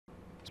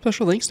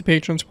Special thanks to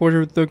Patreon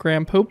supporter The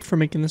Grand Pope for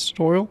making this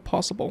tutorial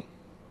possible.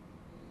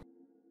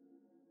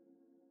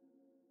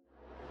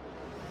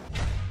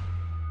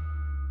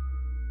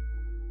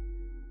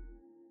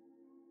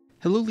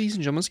 Hello ladies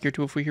and gentlemen,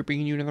 Sd.Kfz here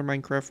bringing you another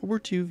Minecraft World War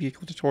II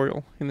vehicle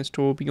tutorial. In this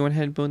tutorial we'll be going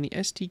ahead and building the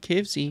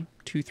Sd.Kfz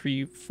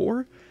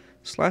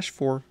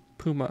 234/4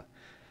 Puma.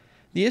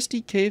 The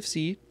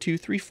Sd.Kfz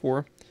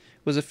 234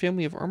 was a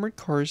family of armored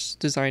cars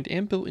designed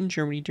and built in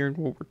Germany during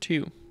World War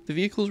II. The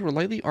vehicles were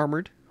lightly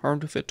armored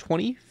with a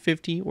 20,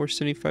 50, or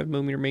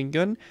 75mm main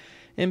gun,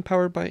 and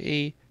powered by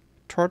a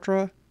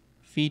Tatra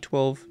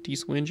V12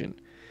 diesel engine.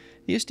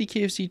 The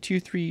Sd.Kfz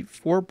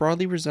 234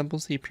 broadly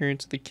resembles the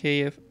appearance of the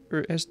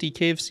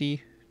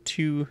Sd.Kfz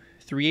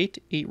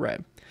 238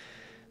 8-Rad.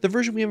 The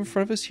version we have in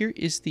front of us here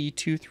is the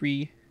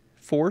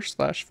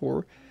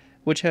 234/4,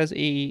 which has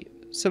a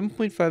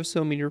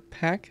 7.5mm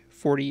PaK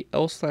 40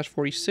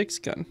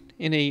 L/46 gun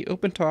in a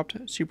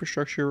open-topped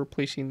superstructure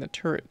replacing the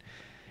turret.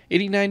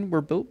 89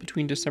 were built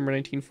between December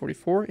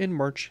 1944 and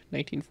March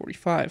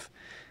 1945.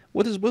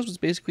 What this was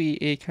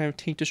basically a kind of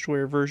tank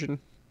destroyer version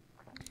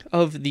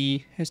of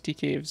the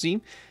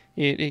Sd.Kfz.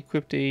 It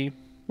equipped a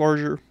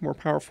larger, more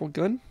powerful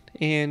gun,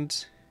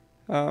 and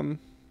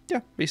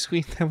yeah,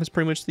 basically that was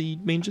pretty much the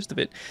main gist of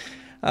it.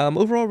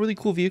 Overall, really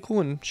cool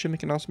vehicle, and should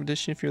make an awesome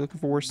addition if you're looking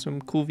for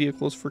some cool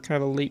vehicles for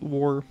kind of a late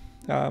war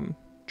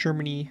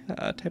Germany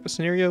type of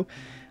scenario.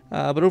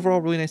 But overall,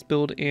 really nice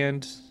build,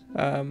 and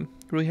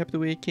really happy the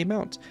way it came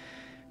out.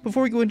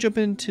 Before we go and jump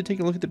in to take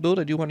a look at the build,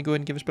 I do want to go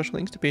ahead and give a special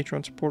thanks to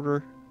Patreon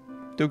supporter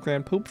The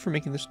Grand Pope for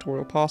making this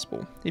tutorial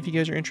possible. If you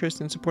guys are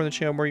interested in supporting the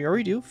channel more you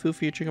already do, feel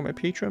free to check out my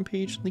Patreon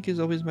page. Link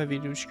is always in my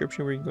video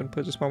description, where you can go and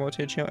put a small amount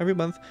to the channel every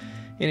month,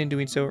 and in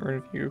doing so earn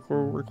a video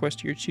request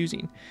to your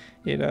choosing.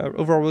 It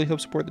overall really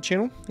helps support the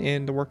channel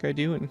and the work I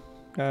do, and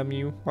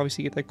you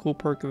obviously get that cool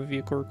perk of a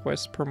vehicle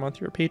request per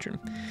month you're a patron.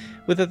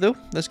 With that though,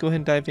 let's go ahead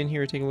and dive in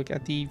here and take a look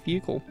at the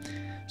vehicle.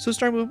 So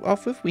starting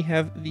off with, we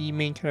have the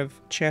main kind of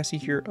chassis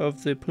here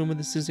of the Puma.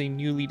 This is a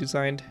newly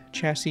designed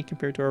chassis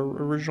compared to our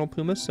original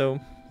Puma, so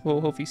we'll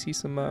hopefully see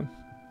some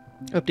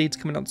updates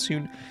coming out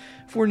soon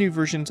for new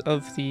versions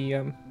of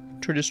the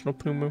traditional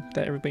Puma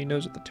that everybody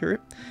knows with the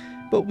turret.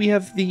 But we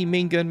have the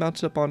main gun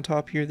mounted up on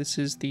top here. This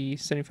is the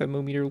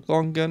 75mm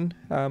long gun,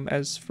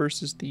 as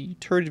versus the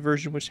turret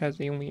version, which has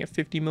only a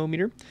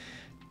 50mm.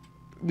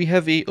 We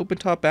have a open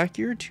top back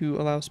here to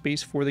allow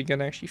space for the gun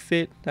to actually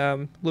fit.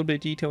 A little bit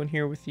of detail in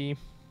here with the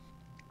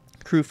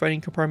crew fighting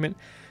compartment.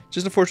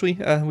 Just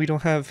unfortunately, we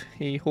don't have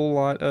a whole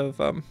lot of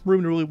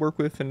room to really work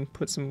with and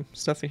put some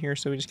stuff in here,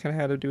 so we just kind of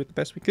had to do it the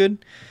best we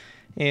could.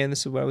 And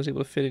this is what I was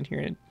able to fit in here,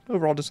 and it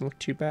overall doesn't look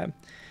too bad.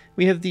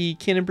 We have the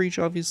cannon breech,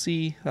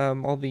 obviously,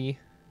 all the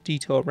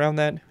detail around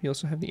that. We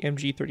also have the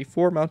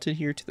MG34 mounted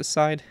here to the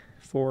side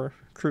for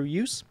crew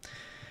use.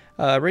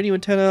 Radio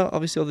antenna,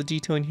 obviously all the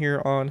detailing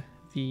here on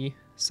the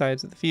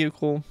sides of the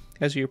vehicle.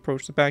 As you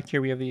approach the back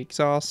here, we have the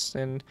exhaust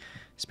and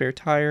spare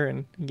tire,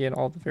 and again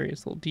all the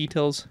various little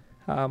details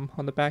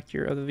on the back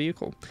here of the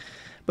vehicle.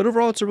 But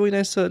overall, it's a really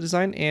nice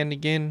design, and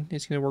again,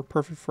 it's going to work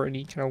perfect for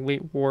any kind of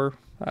late war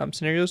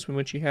scenarios in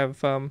which you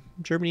have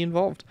Germany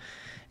involved.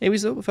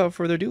 Anyways, though, without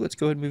further ado, let's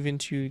go ahead and move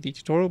into the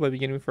tutorial by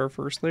beginning with our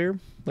first layer,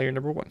 layer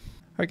number 1.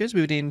 Alright guys,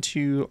 moving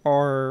into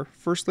our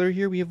first layer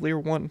here, we have layer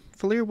 1.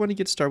 For layer 1 to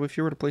get started with,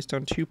 here we're going to place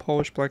down 2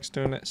 polished black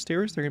stone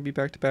stairs. They're going to be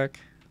back to back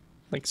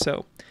like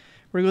so.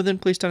 We're going to go then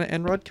place down an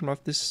end rod coming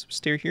off this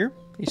stair here,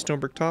 a stone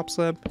brick top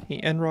slab, a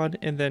end rod,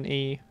 and then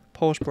a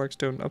polished black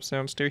stone upside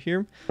down stair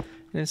here,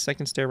 and a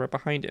second stair right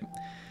behind it.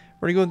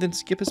 We're going to go and then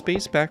skip a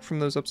space back from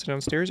those upside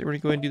down stairs, and we're going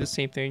to go ahead and do the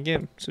same thing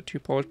again. So 2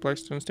 polished black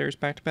stone stairs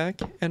back to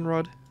back, end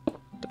rod,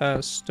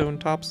 stone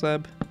top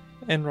slab,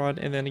 end rod,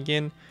 and then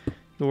again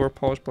your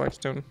polished black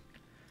stone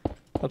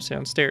upside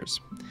down stairs.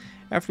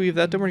 After we have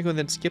that done, we're going to go and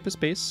then skip a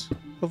space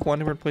of 1,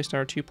 and we're going to place down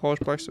our 2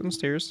 polished black stone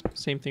stairs.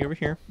 Same thing over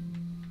here.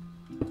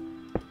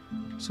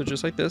 So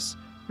just like this.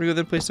 We're going to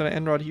go then place down an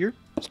end rod here,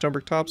 stone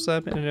brick top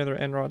slab, and another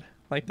end rod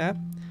like that.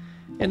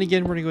 And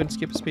again, we're going to go ahead and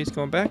skip a space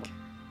going back,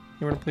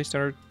 and we're going to place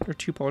down our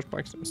 2 polished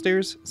black stone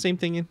stairs. Same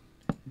thing in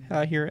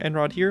here, end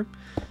rod here,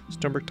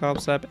 stone brick top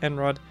slab, end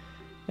rod,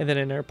 and then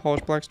another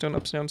polished black stone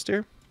upside down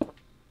stair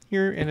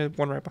here, and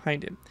one right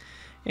behind it.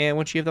 And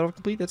once you have that all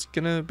complete, that's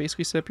going to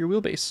basically set up your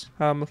wheelbase.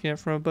 Looking at it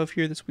from above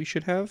here, this we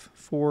should have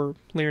for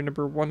layer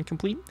number 1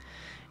 complete.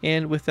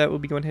 And with that, we'll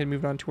be going ahead and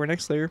moving on to our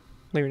next layer,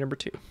 layer number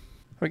 2.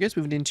 Alright guys,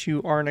 moving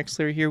into our next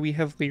layer here, we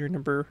have layer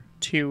number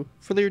 2.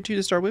 For layer 2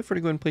 to start with, we're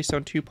going to go ahead and place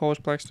down 2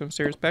 polished black stone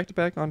stairs back to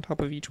back on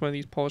top of each one of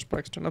these polished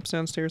black stone upside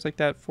down stairs like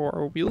that for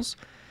our wheels.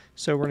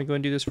 So we're going to go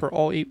and do this for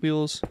all 8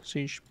 wheels, so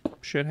you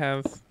should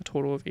have a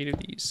total of 8 of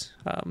these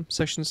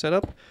sections set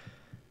up,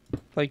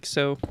 like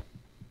so,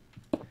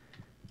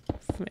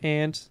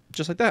 and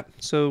just like that.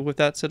 So with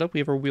that set up, we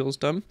have our wheels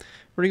done.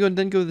 We're going to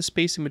then go to the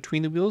space in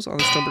between the wheels on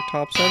the stone brick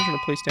top side. We're going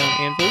to place down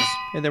anvils,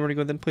 and then we're going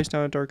to go then place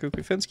down a dark oak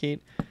fence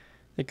gate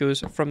that goes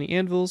from the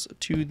anvils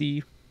to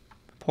the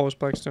polished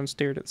black stone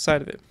stair to the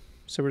side of it.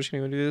 So we're just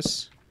going to do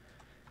this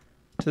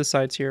to the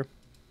sides here,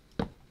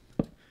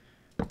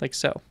 like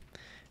so.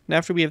 And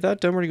after we have that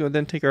done, we're going to go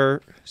then take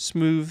our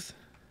smooth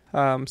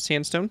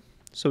sandstone.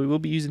 So we will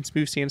be using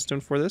smooth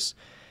sandstone for this.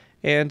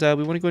 And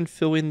we want to go and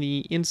fill in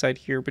the inside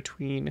here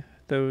between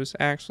those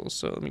axles.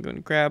 So let me go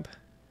and grab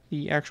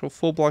the actual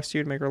full blocks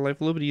here to make our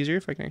life a little bit easier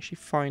if I can actually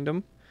find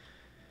them.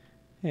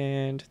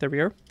 And there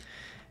we are.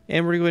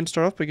 And we're going to go ahead and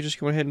start off by just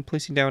going ahead and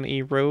placing down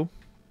a row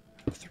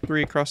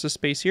 3 across this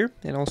space here,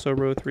 and also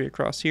row 3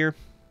 across here.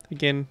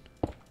 Again,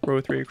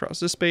 row 3 across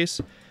this space,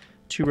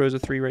 2 rows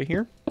of 3 right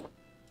here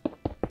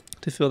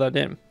to fill that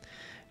in.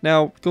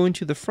 Now, going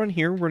to the front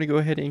here, we're going to go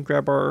ahead and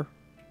grab our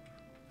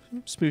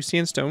smooth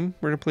sandstone.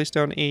 We're going to place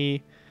down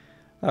a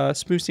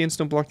smooth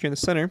sandstone block here in the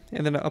center,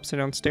 and then an upside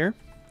down stair.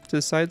 To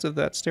the sides of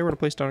that stair, we're going to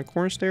place down a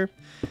corner stair,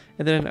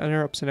 and then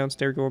another upside down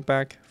stair going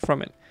back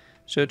from it.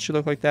 So it should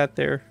look like that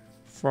there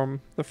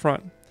from the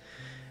front.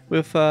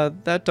 With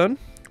that done,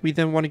 we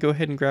then want to go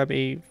ahead and grab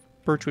a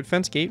birchwood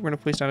fence gate. We're going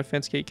to place down a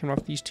fence gate coming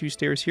off these 2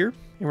 stairs here,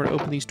 and we're going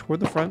to open these toward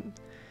the front.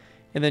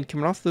 And then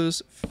coming off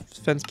those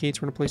fence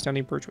gates, we're going to place down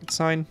a birchwood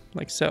sign,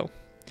 like so.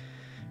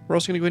 We're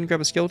also going to go ahead and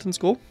grab a skeleton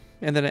skull,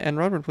 and then an end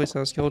rod. We're going to place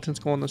down a skeleton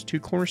skull on those 2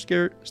 corner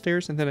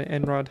stairs, and then an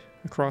end rod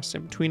across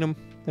in between them,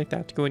 like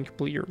that, to go and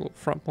complete your little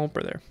front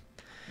bumper there.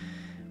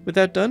 With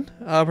that done,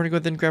 we're going to go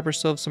ahead and grab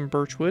ourselves some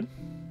birchwood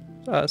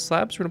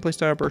slabs. We're going to place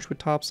down a birchwood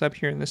top slab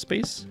here in this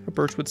space, a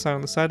birchwood sign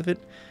on the side of it.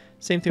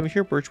 Same thing over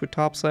here, birchwood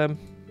top slab,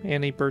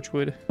 and a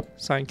birchwood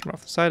sign coming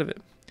off the side of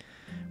it.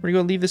 We're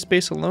going to leave this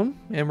space alone,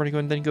 and we're going to go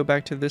and then go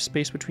back to this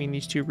space between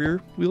these 2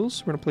 rear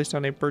wheels. We're going to place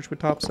down a birchwood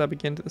top slab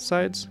again to the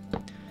sides,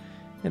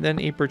 and then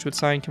a birchwood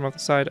sign coming off the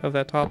side of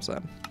that top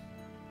slab.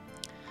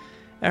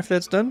 After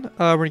that's done,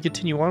 we're going to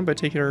continue on by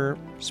taking our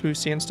smooth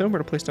sandstone. We're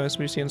going to place down a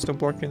smooth sandstone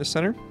block here in the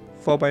center,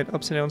 followed by an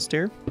upside down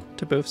stair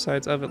to both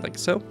sides of it, like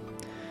so.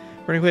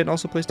 We're going to go ahead and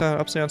also place down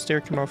an upside down stair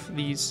coming off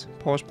these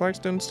polished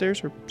blackstone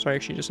stairs, or sorry,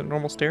 actually just a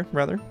normal stair,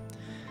 rather.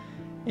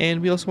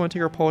 And we also want to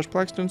take our polished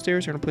blackstone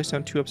stairs. We're going to place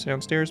down 2 upside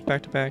down stairs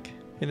back to back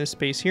in this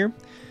space here.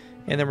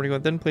 And then we're going to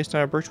go then place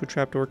down a birchwood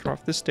trapdoor coming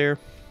off this stair,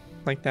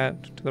 like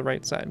that, to the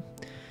right side.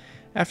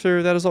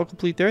 After that is all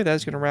complete there, that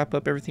is going to wrap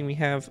up everything we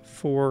have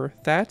for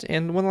that.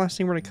 And one last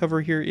thing we're going to cover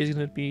here is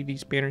going to be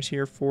these banners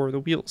here for the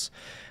wheels.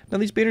 Now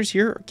these banners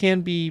here can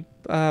be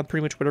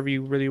pretty much whatever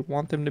you really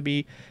want them to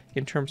be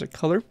in terms of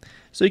color.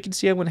 So you can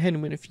see I went ahead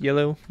and went with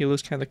yellow. Yellow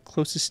is kind of the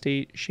closest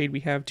shade we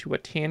have to a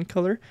tan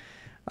color.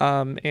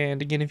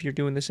 And again, if you're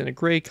doing this in a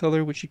gray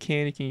color, which you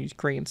can use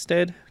gray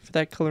instead for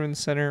that color in the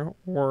center,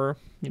 or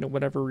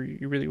whatever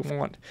you really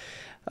want.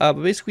 But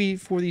basically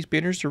for these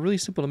banners, they're really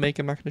simple to make.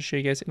 I'm not going to show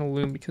you guys in a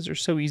loom because they're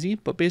so easy,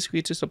 but basically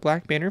it's just a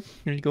black banner.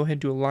 You're going to go ahead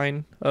and do a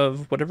line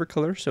of whatever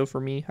color. So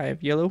for me, I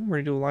have yellow. We're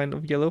going to do a line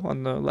of yellow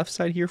on the left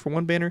side here for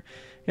one banner,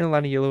 and a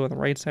line of yellow on the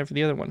right side for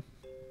the other one.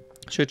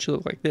 So it should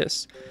look like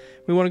this.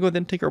 We want to go ahead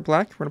and take our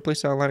black. We're going to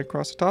place down a line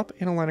across the top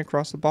and a line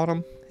across the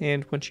bottom,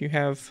 and once you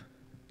have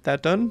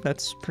that done,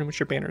 that's pretty much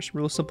your banners.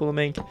 Real simple to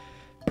make,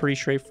 pretty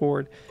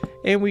straightforward.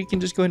 And we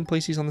can just go ahead and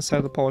place these on the side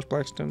of the polished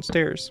blackstone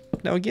stairs.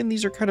 Now again,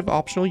 these are kind of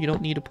optional. You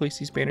don't need to place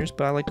these banners,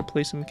 but I like to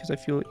place them because I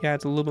feel it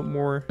adds a little bit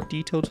more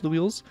detail to the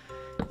wheels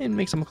and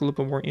makes them look a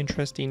little bit more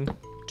interesting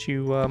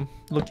to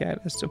look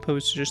at as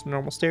opposed to just the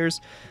normal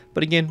stairs.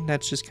 But again,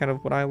 that's just kind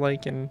of what I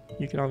like, and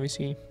you can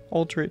obviously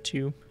alter it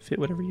to fit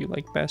whatever you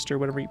like best or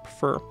whatever you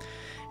prefer.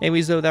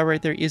 Anyways, though, that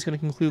right there is going to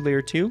conclude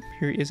layer 2.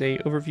 Here is a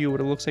overview of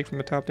what it looks like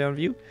from a top-down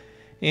view.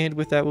 And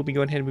with that, we'll be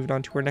going ahead and moving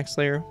on to our next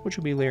layer, which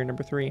will be layer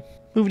number 3.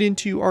 Moving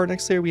into our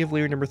next layer, we have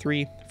layer number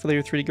 3. For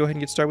layer 3 to go ahead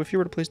and get started with here,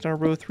 we're going to place down a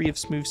row 3 of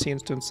smooth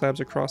sandstone slabs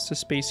across this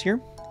space here.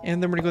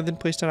 And then we're going to go ahead and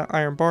place down an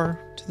iron bar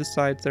to the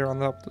sides there on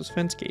the top of those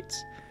fence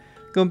gates.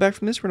 Going back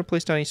from this, we're going to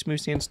place down a smooth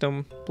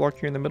sandstone block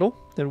here in the middle,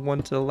 then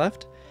one to the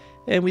left.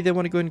 And we then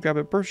want to go ahead and grab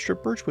a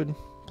birchwood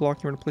block,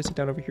 and we're going to place it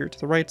down over here to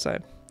the right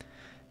side.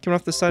 Coming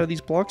off the side of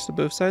these blocks to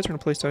both sides, we're going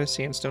to place down a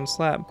sandstone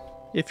slab.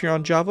 If you're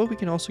on Java, we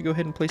can also go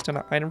ahead and place down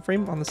an item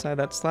frame on the side of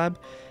that slab,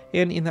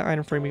 and in the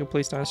item frame we can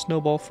place down a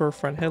snowball for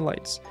front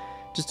headlights.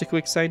 Just a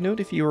quick side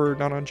note, if you are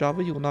not on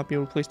Java, you will not be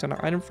able to place down an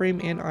item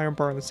frame and iron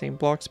bar in the same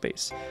block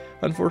space.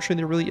 Unfortunately,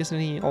 there really isn't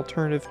any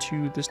alternative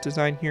to this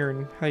design here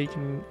and how you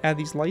can add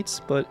these lights,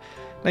 but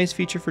nice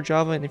feature for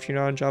Java, and if you're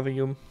not on Java,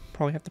 you'll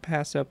probably have to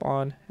pass up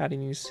on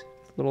adding these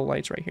little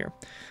lights right here.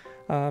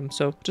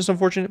 So just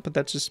unfortunate, but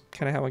that's just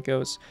kind of how it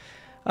goes.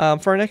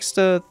 For our next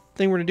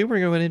thing we're going to do, we're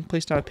going to go ahead and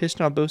place down a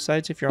piston on both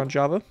sides if you're on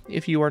Java.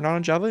 If you are not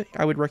on Java,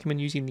 I would recommend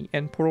using the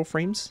end portal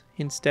frames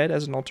instead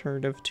as an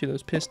alternative to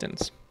those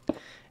pistons.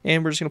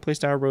 And we're just going to place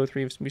down a row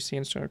 3 of smooth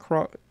sandstone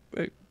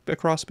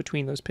across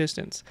between those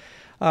pistons.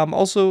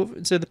 Also,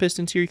 instead of the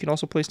pistons here, you can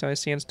also place down a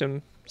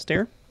sandstone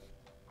stair.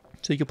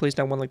 So you can place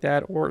down one like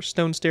that, or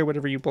stone stair,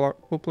 whatever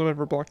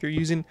block you're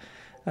using.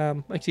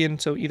 Again,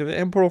 so either the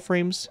end portal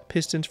frames,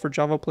 pistons for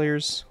Java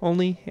players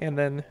only, and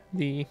then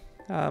the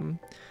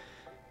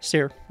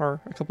stair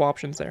are a couple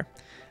options there.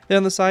 Then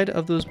on the side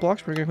of those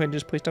blocks, we're going to go ahead and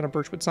just place down a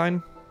birchwood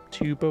sign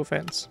to both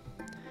ends.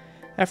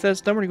 After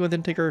that's done, we're going to go ahead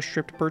and take our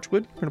stripped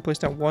birchwood. We're going to place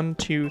down 1,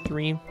 2,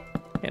 3,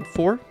 and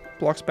 4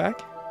 blocks back.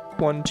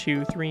 1,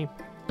 2, 3,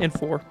 and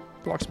 4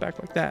 blocks back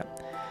like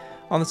that.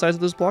 On the sides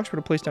of those blocks, we're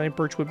going to place down a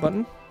birchwood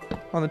button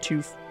on the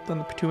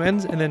two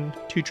ends, and then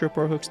 2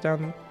 tripwire hooks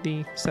down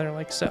the center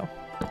like so.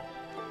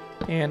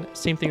 And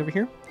same thing over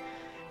here.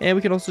 And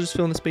we can also just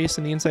fill in the space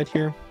in the inside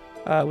here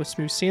with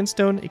smooth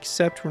sandstone,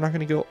 except we're not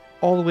going to go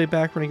all the way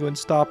back. We're going to go and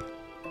stop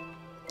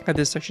at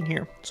this section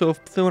here. So we'll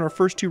fill in our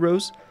first 2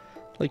 rows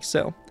like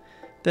so.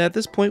 Then at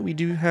this point, we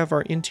do have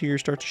our interior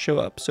start to show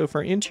up. So for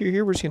our interior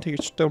here, we're just going to take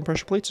our stone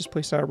pressure plates, just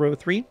place down a row of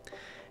 3, and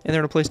then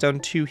we're going to place down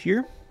 2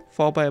 here,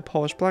 followed by a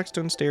polished black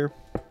stone stair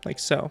like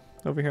so,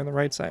 over here on the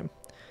right side.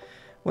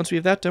 Once we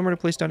have that done, we're going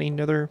to place down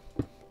another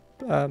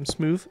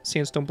smooth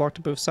sandstone block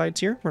to both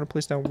sides here. We're going to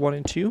place down 1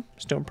 and 2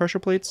 stone pressure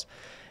plates,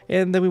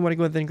 and then we want to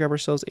go ahead and grab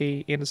ourselves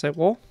a andesite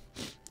wall.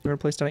 We're going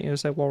to place down an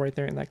andesite wall right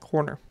there in that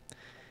corner.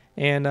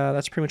 And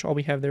that's pretty much all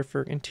we have there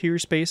for interior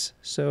space,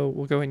 so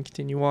we'll go ahead and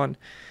continue on.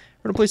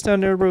 We're going to place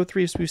down a row of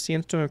 3 of smooth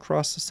sandstone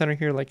across the center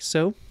here like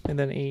so, and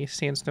then a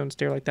sandstone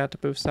stair like that to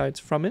both sides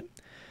from it.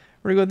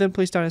 We're going to go ahead and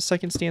place down a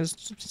second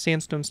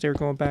sandstone stair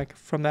going back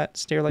from that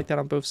stair like that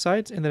on both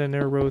sides, and then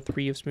another row of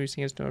 3 of smooth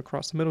sandstone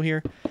across the middle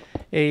here.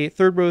 A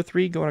third row of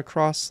 3 going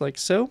across like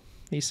so,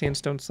 a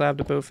sandstone slab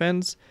to both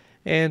ends,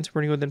 and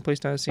we're going to go ahead and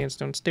place down a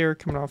sandstone stair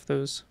coming off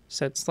those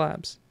said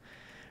slabs.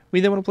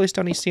 We then want to place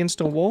down a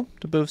sandstone wall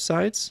to both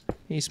sides,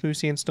 a smooth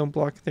sandstone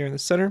block there in the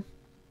center,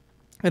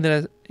 and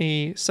then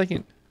a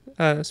second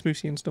smooth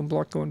sandstone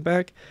block going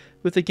back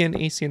with again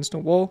a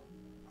sandstone wall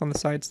on the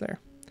sides there.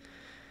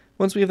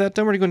 Once we have that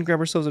done, we're going to go and grab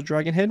ourselves a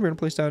dragon head. We're going to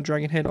place down a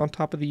dragon head on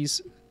top of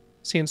these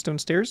sandstone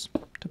stairs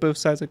to both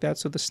sides like that,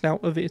 so the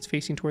snout of it is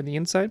facing toward the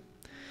inside.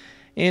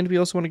 And we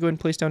also want to go ahead and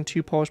place down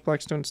 2 polished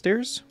black stone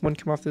stairs, one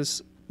come off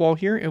this wall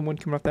here and one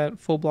come off that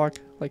full block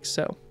like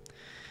so.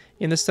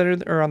 In the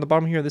center, or on the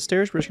bottom here of the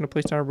stairs, we're just going to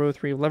place down a row of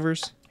 3 of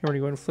levers, and we're going to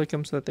go ahead and flick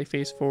them so that they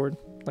face forward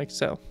like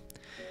so.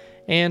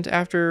 And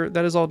after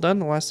that is all done,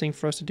 the last thing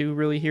for us to do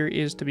really here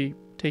is to be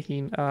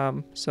taking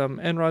some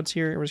end rods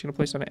here, and we're just going to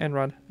place down an end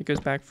rod that goes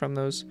back from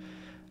those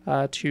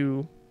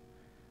 2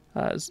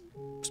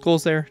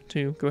 skulls there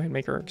to go ahead and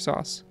make our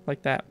exhaust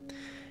like that.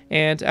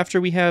 And after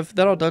we have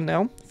that all done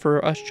now,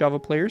 for us Java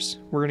players,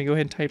 we're going to go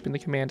ahead and type in the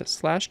command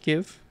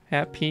 /give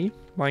 @p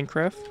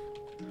minecraft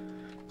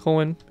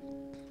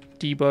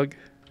 :debug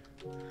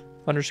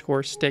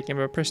 _stick, and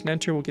by pressing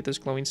enter we'll get this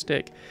glowing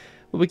stick.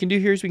 What we can do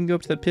here is we can go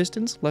up to the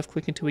pistons, left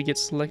click until we get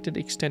selected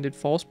extended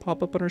false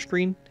pop up on our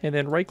screen, and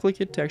then right click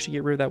it to actually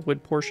get rid of that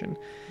wood portion.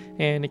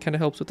 And it kind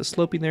of helps with the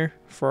sloping there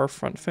for our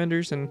front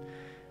fenders, and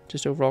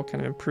just overall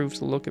kind of improves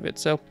the look of it.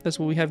 So that's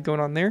what we have going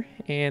on there,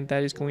 and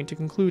that is going to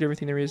conclude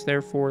everything there is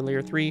there for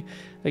layer 3.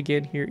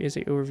 Again, here is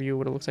an overview of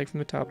what it looks like from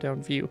the top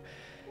down view.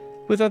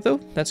 With that though,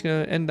 that's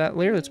going to end that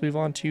layer. Let's move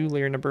on to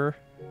layer number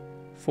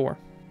 4.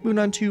 Moving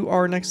on to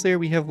our next layer,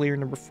 we have layer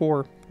number 4.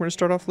 We're going to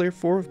start off layer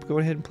 4 with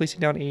going ahead and placing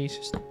down a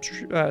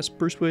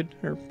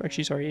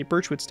a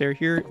birchwood stair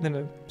here, and then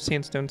a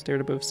sandstone stair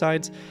to both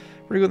sides.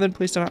 We're going to go ahead and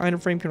place down an item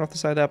frame coming off the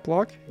side of that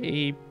block,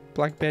 a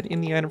black bed in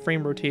the item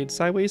frame rotated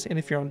sideways, and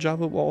if you're on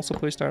Java, we'll also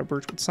place down a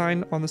birchwood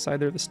sign on the side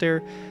there of the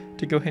stair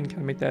to go ahead and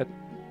kind of make that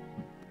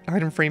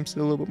item frame sit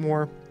a little bit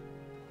more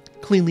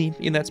cleanly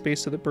in that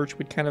space, so the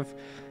birchwood kind of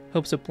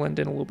helps it blend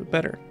in a little bit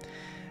better.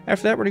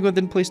 After that, we're going to go ahead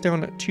and place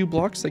down 2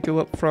 blocks that go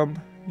up from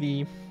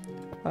the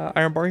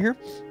iron bar here,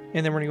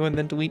 and then we're going to go ahead and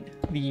then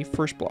delete the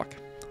first block.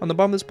 On the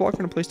bottom of this block, we're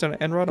going to place down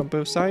an end rod on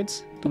both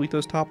sides, delete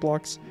those top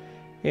blocks,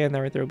 and that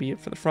right there will be it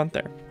for the front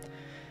there.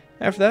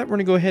 After that, we're going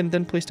to go ahead and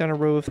then place down a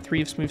row of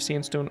 3 of smooth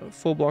sandstone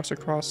full blocks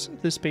across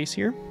this space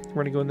here. We're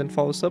going to go and then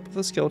follow this up with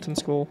a skeleton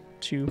skull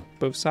to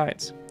both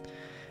sides.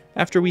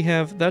 After we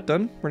have that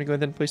done, we're going to go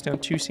ahead and then place down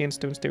 2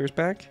 sandstone stairs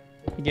back.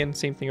 Again,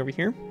 same thing over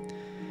here.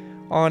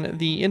 On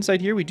the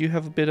inside here, we do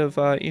have a bit of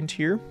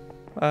interior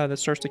that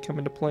starts to come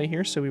into play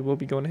here, so we will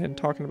be going ahead and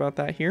talking about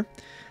that here.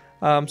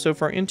 So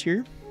for our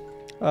interior,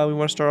 we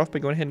want to start off by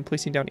going ahead and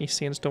placing down a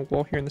sandstone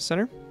wall here in the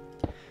center.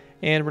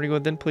 And we're going to go ahead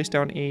and then place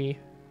down a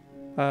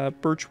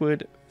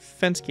birchwood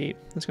fence gate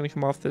that's going to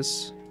come off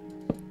this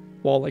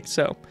wall like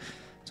so.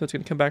 So it's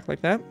going to come back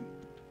like that.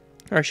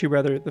 Or actually,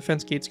 rather, the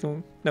fence gate's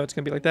going... No, it's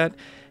going to be like that.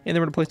 And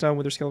then we're going to place down a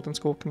wither skeleton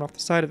skull coming off the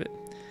side of it.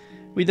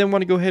 We then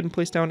want to go ahead and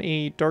place down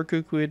a dark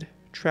oak wood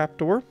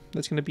trapdoor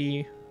that's going to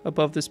be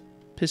above this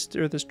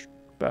piston, or this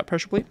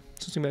pressure plate.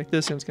 So it's going to be like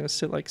this, and it's going to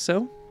sit like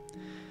so.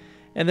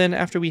 And then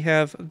after we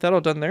have that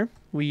all done there,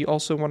 we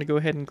also want to go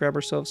ahead and grab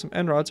ourselves some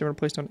end rods. And we're going to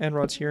place down end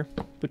rods here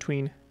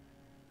between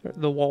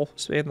the wall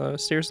and the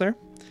stairs there.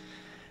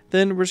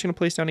 Then we're just going to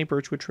place down a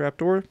birchwood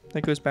trapdoor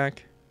that goes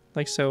back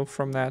like so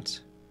from that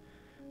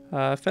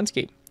fence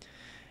gate.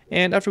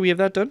 And after we have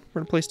that done,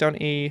 we're going to place down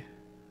a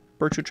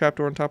birchwood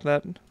trapdoor on top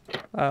of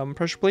that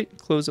pressure plate,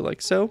 close it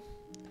like so.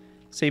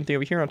 Same thing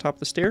over here on top of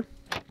the stair,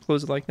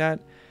 close it like that.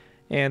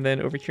 And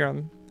then over here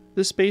on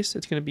this space,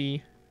 it's going to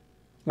be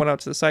one out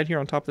to the side here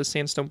on top of the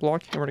sandstone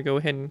block, and we're going to go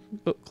ahead and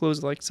close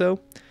it like so.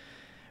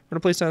 We're going to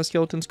place down a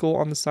skeleton skull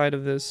on the side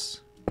of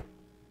this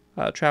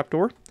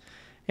trapdoor,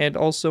 and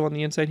also on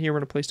the inside here, we're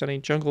going to place down a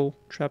jungle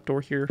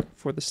trapdoor here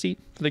for the seat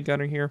for the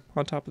gunner here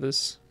on top of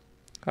this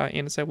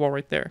andesite wall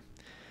right there.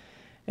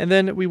 And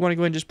then we want to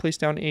go ahead and just place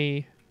down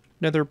a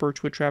another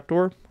birchwood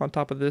trapdoor on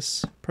top of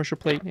this pressure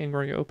plate, and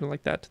we're going to open it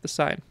like that to the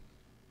side.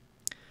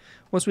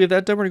 Once we have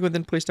that done, we're going to go ahead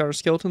and place down our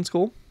skeleton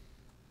skull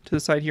to the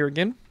side here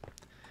again.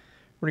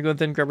 We're going to go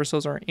ahead and grab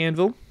ourselves our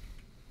anvil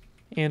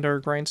and our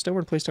grindstone.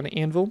 We're going to place down an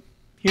anvil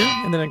here,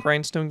 and then a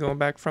grindstone going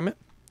back from it.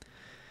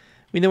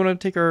 We then want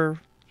to take our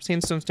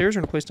sandstone stairs.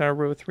 We're going to place down a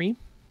row of 3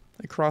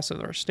 across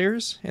our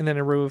stairs, and then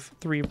a row of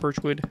 3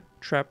 birchwood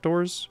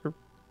trapdoors, or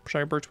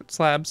sorry, birchwood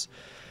slabs.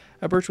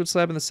 A birchwood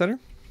slab in the center,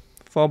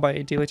 followed by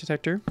a daylight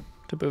detector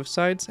to both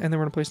sides, and then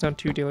we're going to place down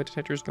 2 daylight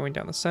detectors going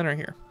down the center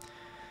here.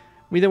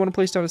 We then want to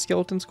place down a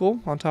skeleton skull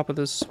on top of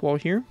this wall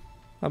here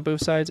on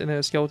both sides, and then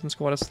a skeleton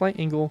skull at a slight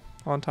angle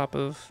on top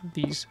of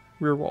these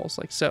rear walls,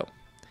 like so.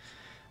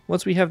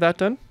 Once we have that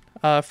done,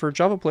 for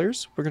Java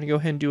players, we're going to go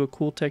ahead and do a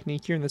cool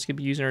technique here, and that's going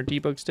to be using our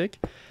debug stick.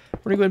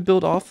 We're going to go ahead and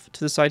build off to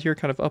the side here,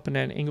 kind of up in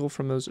an angle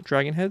from those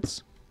dragon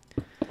heads.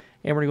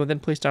 And we're going to go then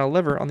place down a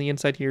lever on the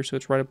inside here so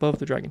it's right above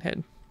the dragon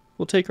head.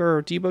 We'll take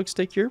our debug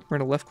stick here. We're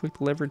going to left click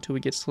the lever until we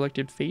get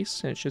selected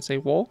face, and it should say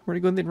wall. We're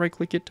going to go and then right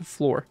click it to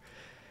floor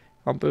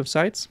on both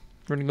sides.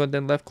 We're going to go and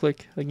then left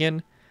click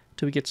again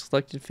until we get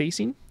selected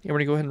facing. And we're going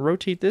to go ahead and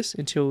rotate this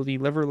until the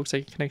lever looks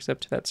like it connects up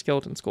to that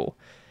skeleton skull.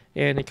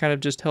 And it kind of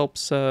just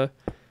helps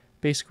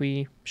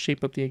basically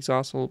shape up the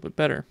exhaust a little bit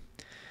better.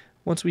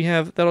 Once we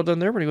have that all done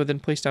there, we're going to go ahead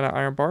and place down an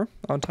iron bar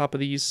on top of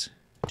these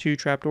 2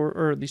 trapdoor,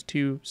 or these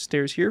 2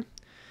 stairs here.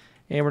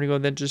 And we're going to go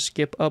and then just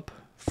skip up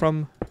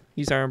from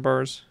these iron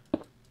bars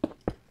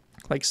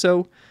like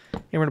so.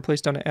 And we're going to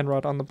place down an end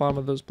rod on the bottom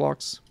of those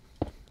blocks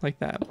like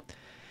that.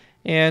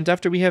 And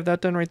after we have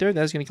that done right there,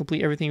 that's going to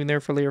complete everything in there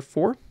for layer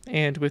 4.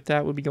 And with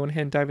that, we'll be going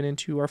ahead and diving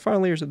into our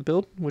final layers of the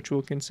build, which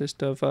will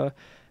consist of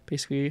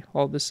basically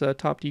all this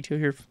top detail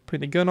here,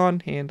 putting the gun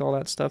on and all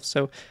that stuff.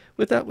 So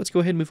with that, let's go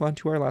ahead and move on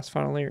to our last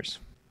final layers.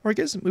 Alright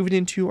guys, moving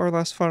into our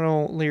last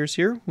final layers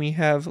here, we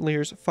have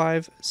layers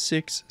 5,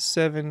 6,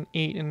 7,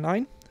 8, and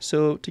 9.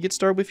 So to get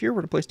started with here,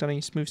 we're going to place down a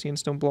smooth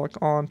sandstone block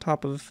on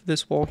top of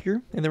this wall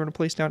here, and then we're going to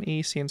place down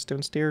a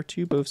sandstone stair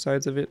to both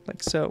sides of it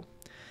like so.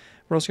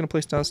 We're also going to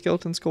place down a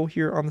skeleton skull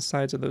here on the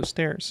sides of those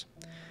stairs.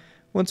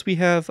 Once we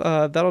have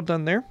that all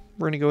done there,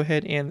 we're going to go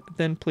ahead and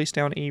then place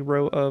down a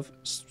row of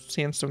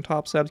sandstone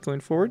top slabs going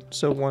forward.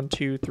 So 1,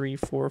 2, 3,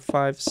 4,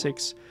 5,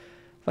 6,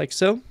 like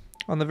so.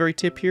 On the very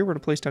tip here, we're going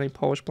to place down a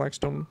polished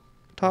blackstone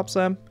top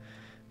slab.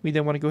 We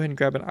then want to go ahead and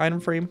grab an item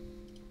frame.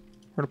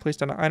 We're going to place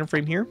down an item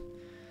frame here.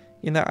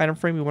 In that item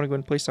frame, we want to go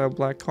ahead and place down a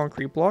black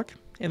concrete block.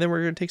 And then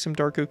we're going to take some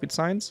dark oak wood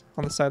signs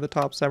on the side of the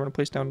top slab. We're going to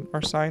place down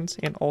our signs,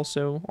 and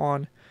also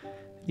on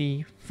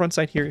the front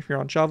side here if you're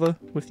on Java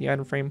with the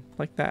item frame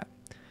like that.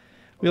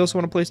 We also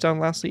want to place down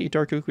lastly a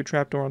dark oak wood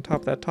trapdoor on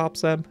top of that top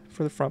slab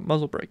for the front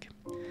muzzle brake.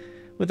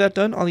 With that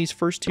done, on these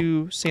first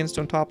 2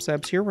 sandstone top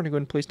slabs here, we're going to go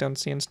ahead and place down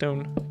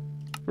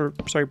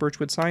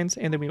birchwood signs,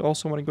 and then we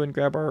also want to go ahead and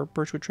grab our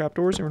birchwood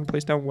trapdoors, and we're going to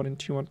place down 1 and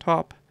 2 on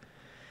top.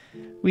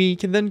 We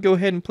can then go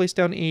ahead and place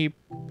down a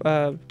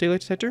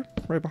daylight detector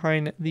right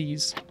behind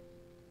these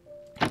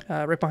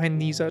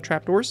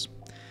trapdoors.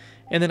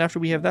 And then after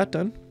we have that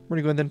done, we're going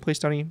to go ahead and then place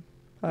down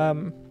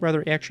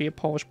a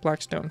polished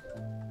blackstone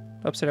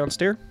upside down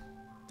stair,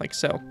 like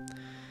so.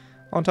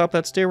 On top of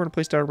that stair, we're going to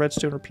place down a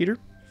redstone repeater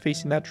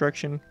facing that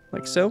direction,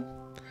 like so.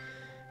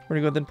 We're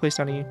going to go ahead and then place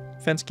down a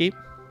fence gate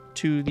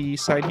to the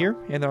side here,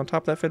 and then on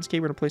top of that fence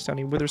gate, we're going to place down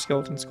a wither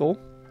skeleton skull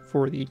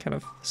for the kind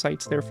of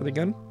sights there for the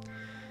gun.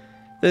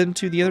 Then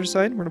to the other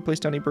side, we're going to place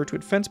down a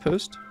birchwood fence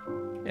post,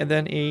 and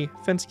then a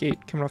fence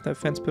gate coming off that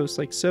fence post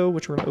like so,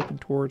 which we're going to open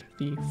toward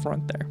the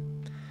front there.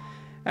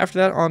 After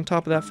that, on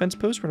top of that fence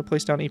post, we're going to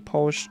place down a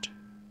polished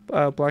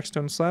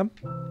blackstone slab,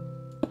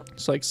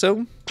 just like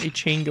so, a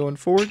chain going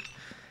forward,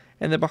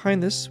 and then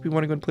behind this, we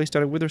want to go and place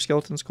down a wither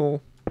skeleton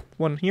skull,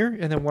 1 here,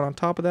 and then 1 on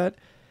top of that,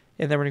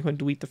 and then we're going to go and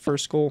delete the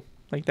first skull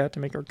like that to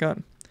make our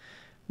gun.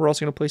 We're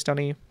also going to place down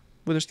a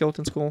wither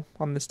skeleton skull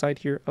on this side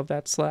here of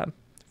that slab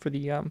for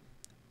the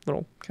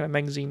little kind of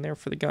magazine there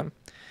for the gun.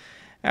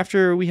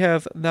 After we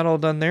have that all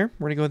done there,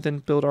 we're going to go ahead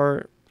and build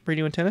our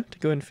radio antenna to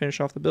go ahead and finish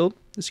off the build.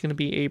 This is going to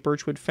be a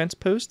birchwood fence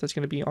post that's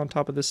going to be on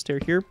top of this stair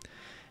here.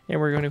 And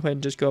we're going to go ahead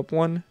and just go up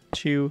 1,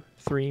 2,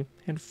 3,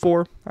 and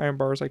 4 iron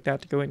bars like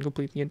that to go ahead and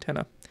complete the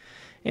antenna.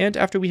 And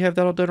after we have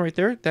that all done right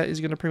there, that is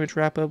going to pretty much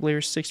wrap up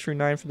layers 6 through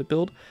 9 for the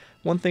build.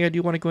 One thing I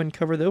do want to go ahead and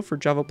cover though for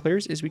Java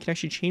players is we can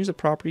actually change the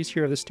properties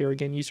here of the stair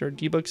again, use our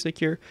debug stick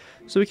here.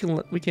 So we can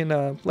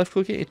left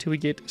click it until we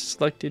get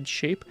selected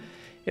shape.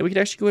 And we can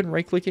actually go ahead and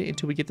right click it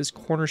until we get this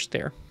corner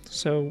stair.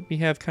 So we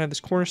have kind of this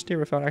corner stair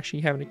without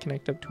actually having to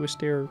connect up to a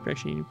stair or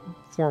actually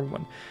form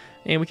one.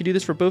 And we can do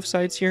this for both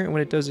sides here, and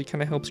when it does, it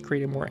kind of helps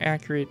create a more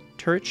accurate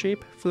turret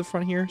shape for the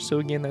front here. So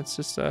again, that's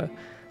just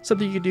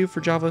something you can do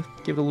for Java,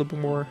 give it a little bit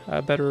more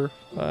better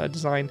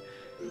design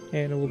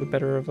and a little bit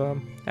better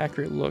of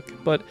accurate look.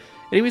 But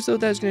anyways, though,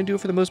 that's going to do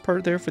it for the most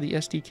part there for the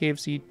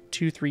Sd.Kfz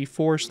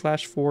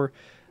 234/4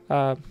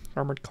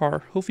 armored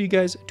car. Hopefully you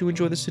guys do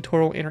enjoy this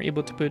tutorial and are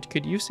able to put it to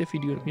good use. If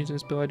you do end up using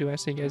this build, I do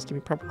ask that you guys give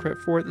me proper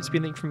credit for it. This will be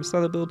a link from the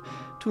style of the build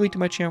to a link to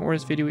my channel or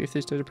this video if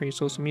this does appear on your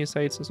social media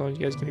sites. As long as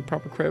you guys give me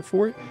proper credit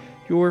for it,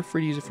 you're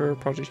free to use it for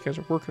projects you guys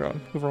are working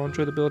on. Overall,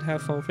 enjoy the build,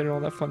 have fun with it, and all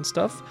that fun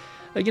stuff.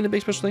 Again, a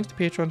big special thanks to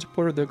Patreon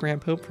supporter The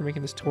Grand Pope for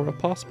making this tutorial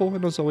possible,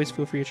 and as always,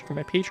 feel free to check out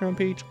my Patreon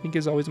page. Link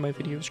is always in my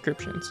video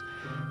descriptions.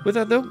 With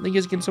that though, thank you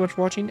guys again so much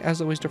for watching.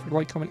 As always, don't forget to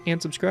like, comment,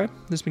 and subscribe.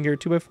 This has been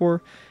Garrett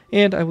 2x4,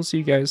 and I will see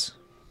you guys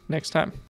next time.